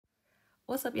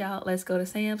What's up, y'all? Let's go to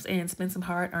Sam's and spend some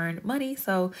hard-earned money.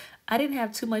 So I didn't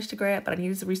have too much to grab, but I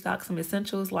needed to restock some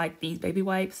essentials like these baby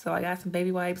wipes. So I got some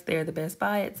baby wipes. They're the best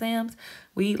buy at Sam's.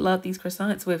 We love these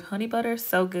croissants with honey butter.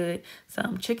 So good.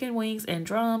 Some chicken wings and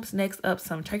drums. Next up,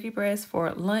 some turkey breast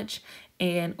for lunch.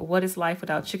 And what is life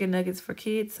without chicken nuggets for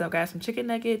kids? So I got some chicken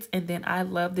nuggets. And then I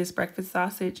love this breakfast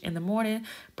sausage in the morning.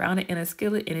 Brown it in a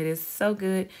skillet, and it is so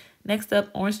good. Next up,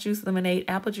 orange juice, lemonade,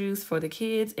 apple juice for the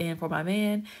kids and for my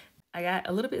man. I got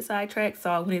a little bit sidetracked,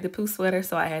 saw a Winnie the Pooh sweater,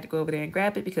 so I had to go over there and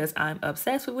grab it because I'm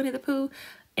obsessed with Winnie the Pooh.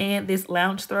 And this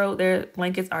lounge throw, their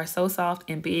blankets are so soft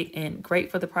and big and great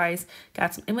for the price.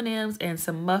 Got some M&Ms and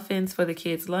some muffins for the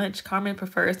kids' lunch. Carmen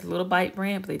prefers the Little Bite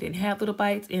brand, but they didn't have Little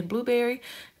Bites in blueberry.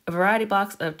 A variety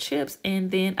box of chips,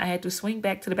 and then I had to swing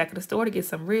back to the back of the store to get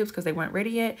some ribs because they weren't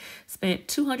ready yet. Spent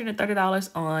 $230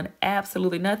 on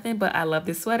absolutely nothing, but I love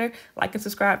this sweater. Like and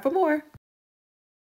subscribe for more.